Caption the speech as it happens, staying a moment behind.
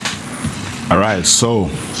All right, so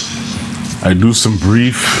I do some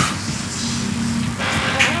brief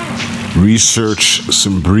research,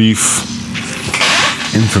 some brief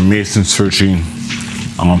information searching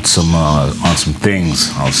on some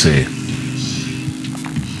things. I'll say.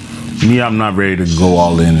 Me, I'm not ready to go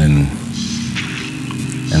all in and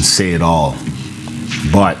say it all,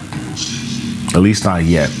 but at least not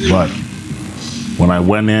yet. But when I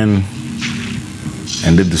went in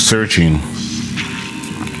and did the searching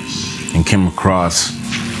and came across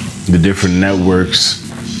the different networks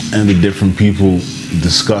and the different people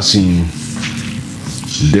discussing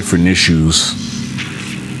different issues,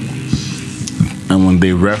 and when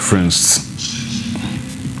they referenced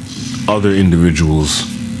other individuals,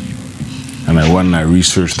 and I went and I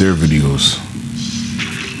researched their videos,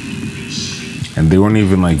 and they weren't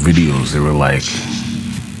even like videos, they were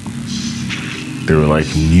like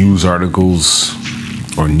news articles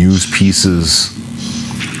or news pieces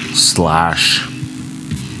slash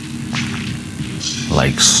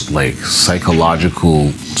like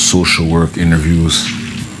psychological social work interviews.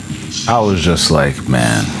 I was just like,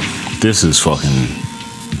 man, this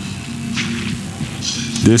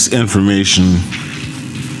information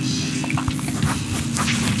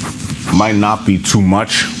might not be too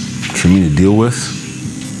much for me to deal with,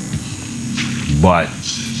 but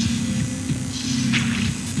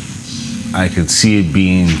I could see it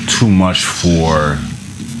being too much for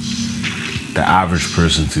the average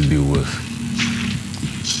person to deal with.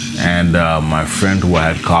 And my friend who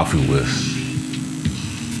I had coffee with,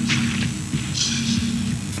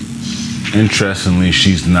 interestingly,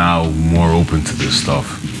 she's now more open to this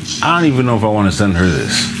stuff. I don't even know if I want to send her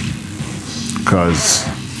this, because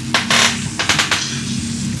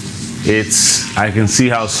I can see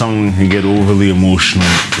how someone can get overly emotional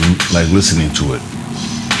like listening to it.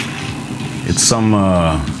 It's some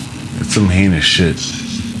heinous shit.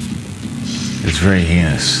 It's very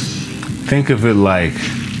heinous. Think of it like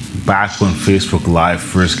back when Facebook Live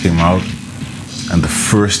first came out, and the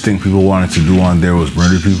first thing people wanted to do on there was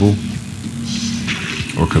murder people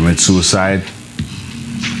or commit suicide.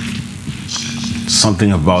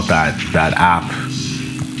 Something about that app,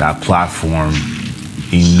 that platform,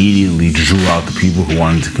 immediately drew out the people who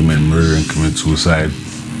wanted to commit murder and commit suicide.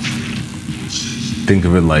 Think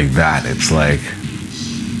of it like that. It's like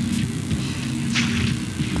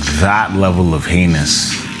that level of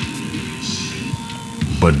heinous,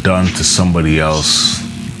 but done to somebody else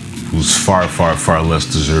who's far, far, far less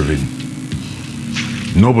deserving.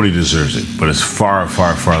 Nobody deserves it, but it's far,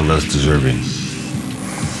 far, far less deserving.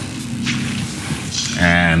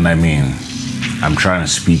 And I mean, I'm trying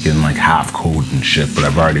to speak in like half code and shit, but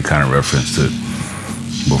I've already kind of referenced it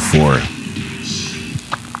before.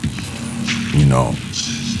 You know,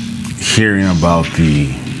 hearing about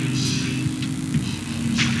the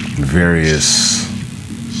various...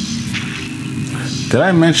 Did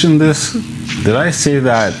I mention this? Did I say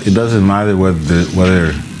that it doesn't matter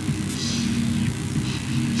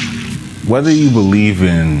whether you believe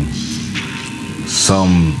in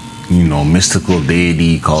some, you know, mystical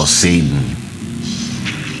deity called Satan?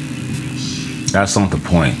 That's not the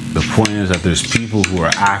point. The point is that there's people who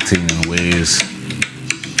are acting in ways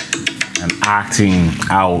and acting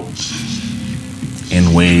out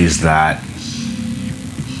in ways that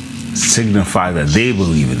signify that they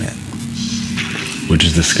believe in it, which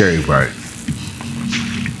is the scary part.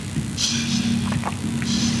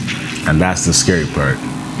 And that's the scary part.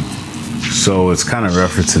 So it's kind of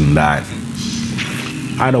referencing that.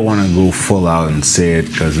 I don't want to go full out and say it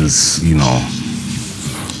because it's, you know,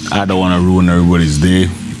 I don't want to ruin everybody's day.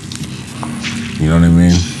 You know what I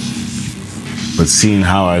mean? But seeing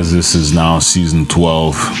how as this is now season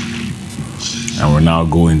 12, and we're now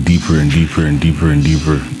going deeper and deeper and deeper and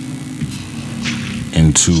deeper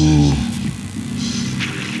into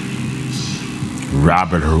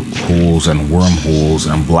rabbit holes and wormholes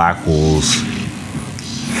and black holes.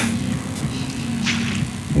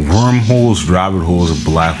 Wormholes, rabbit holes, and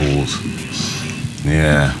black holes.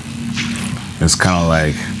 Yeah. It's kind of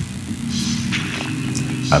like,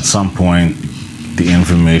 at some point, the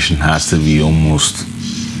information has to be almost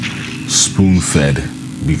spoon-fed,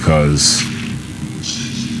 because,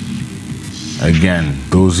 again,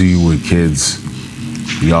 those of you with kids,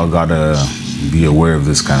 y'all gotta be aware of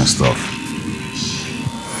this kind of stuff.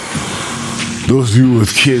 Those of you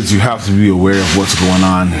with kids, you have to be aware of what's going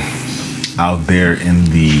on out there in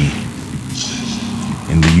the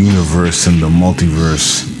universe, in the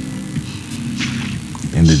multiverse,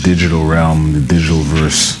 in the digital realm, the digital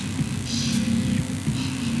verse.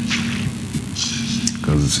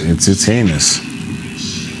 Because it's heinous.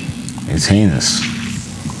 It's heinous.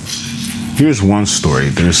 here's one story.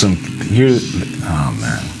 There's some here. Oh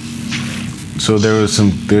man. So there's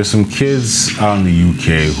some kids out in the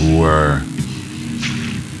UK who are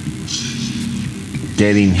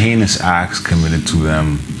getting heinous acts committed to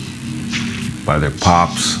them by their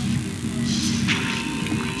pops,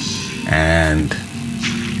 and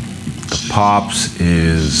the pops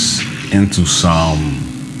is into some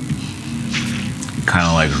kind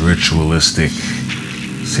of like ritualistic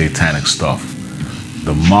satanic stuff.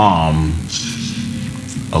 The mom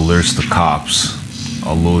alerts the cops,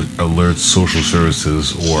 alerts social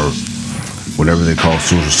services, or whatever they call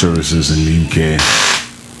social services in the UK,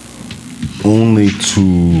 only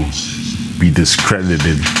to be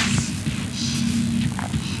discredited.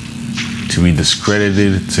 To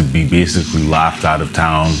be basically laughed out of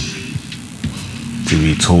town, to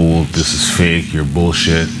be told this is fake, you're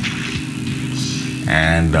bullshit,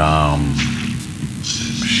 and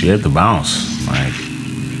she had to bounce. Like,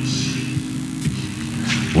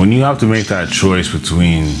 when you have to make that choice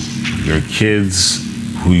between your kids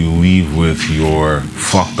who you leave with your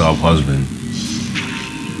fucked up husband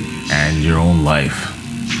and your own life,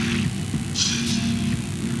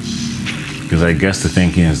 because I guess the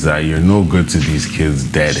thinking is that you're no good to these kids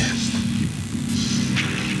dead.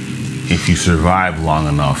 If you survive long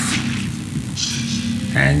enough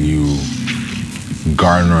and you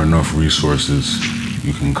garner enough resources,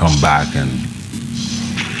 you can come back and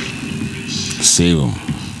save them.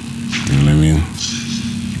 You know what I mean?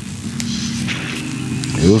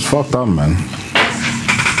 It was fucked up, man.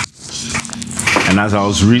 And as I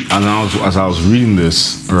was reading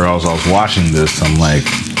this, or as I was watching this, I'm like,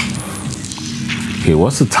 okay,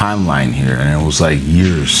 what's the timeline here? And it was like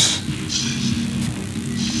years.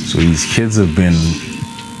 So these kids have been,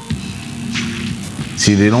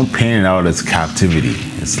 see, they don't paint it out as captivity.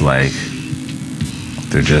 It's like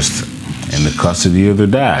they're just in the custody of their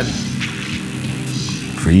dad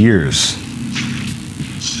for years.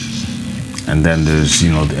 And then there's,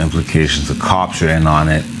 you know, the implications. The cops are in on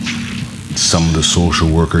it. Some of the social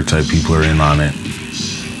worker type people are in on it.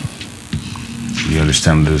 You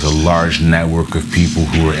understand there's a large network of people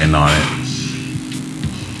who are in on it.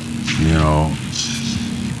 You know,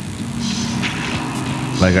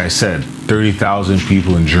 like I said, 30,000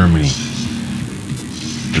 people in Germany.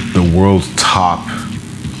 The world's top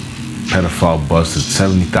pedophile busted.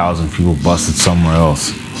 70,000 people busted somewhere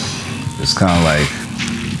else. It's kind of like,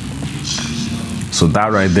 so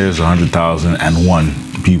that right there is 100,001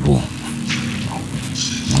 people.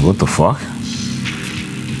 What the fuck?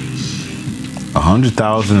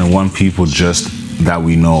 100,001 people just that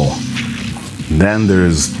we know. Then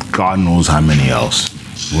there's God knows how many else.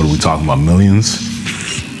 What are we talking about? Millions?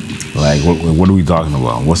 Like, what are we talking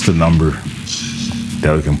about? What's the number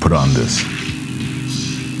that we can put on this?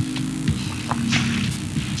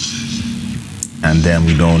 And then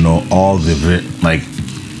we don't know all the, like,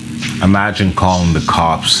 imagine calling the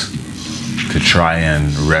cops to try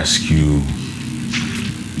and rescue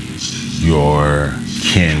your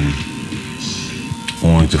kin,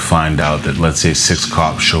 only to find out that, let's say, 6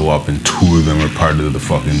 cops show up and 2 of them are part of the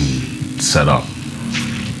fucking setup.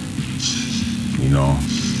 You know,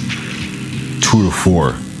 2 to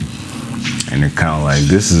 4, and you're kind of like,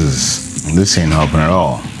 this ain't helping at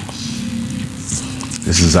all.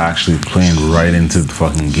 This is actually playing right into the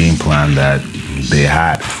fucking game plan that they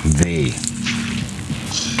had.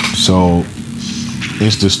 So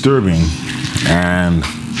it's disturbing, and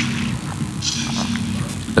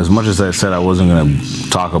as much as I said I wasn't gonna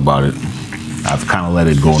talk about it, I've kind of let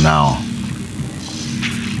it go now.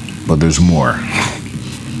 But there's more.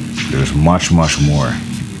 There's much, much more.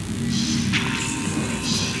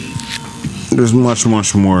 There's much,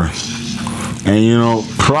 much more. And you know,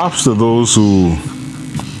 props to those who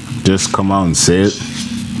just come out and say it.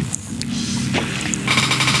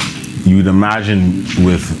 You'd imagine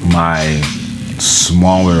with my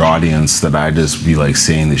smaller audience that I just be like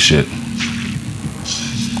saying this shit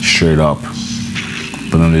straight up.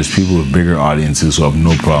 But then there's people with bigger audiences who have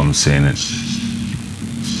no problem saying it.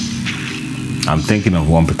 I'm thinking of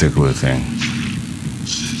one particular thing.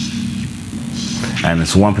 And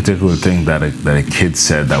it's one particular thing that a kid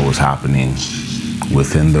said that was happening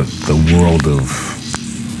within the world of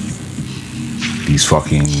these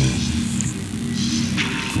fucking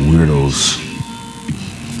weirdos.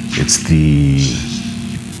 It's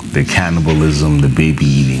the cannibalism, the baby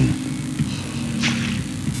eating.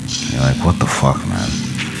 You're like, what the fuck, man?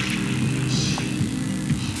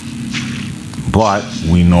 But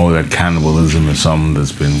we know that cannibalism is something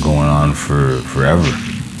that's been going on for forever.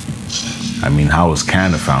 I mean, how was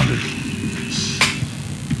Canada founded?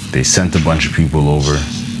 They sent a bunch of people over.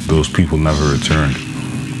 Those people never returned.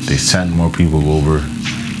 They sent more people over.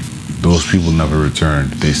 Those people never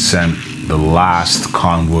returned. They sent the last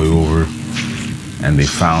convoy over, and they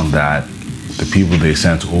found that the people they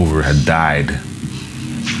sent over had died,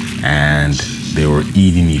 and they were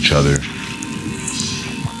eating each other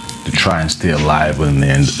to try and stay alive, but they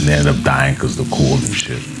ended up dying because of the cold and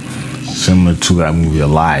shit. Similar to that movie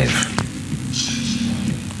Alive.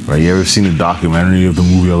 Right, you ever seen a documentary of the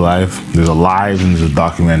movie Alive? There's Alive and there's a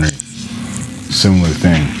documentary. Similar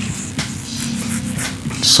thing.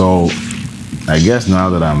 So, I guess now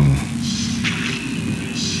that I'm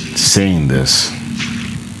saying this,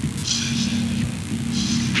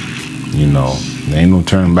 you know, there ain't no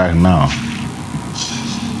turning back now.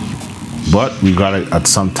 But we gotta at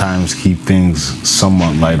sometimes keep things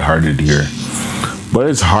somewhat lighthearted here. But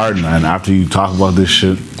it's hard, man. After you talk about this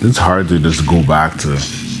shit, it's hard to just go back to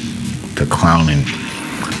clowning.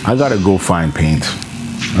 I gotta go find paint.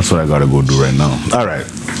 That's what I gotta go do right now. All right,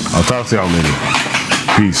 I'll talk to y'all later.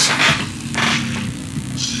 Peace.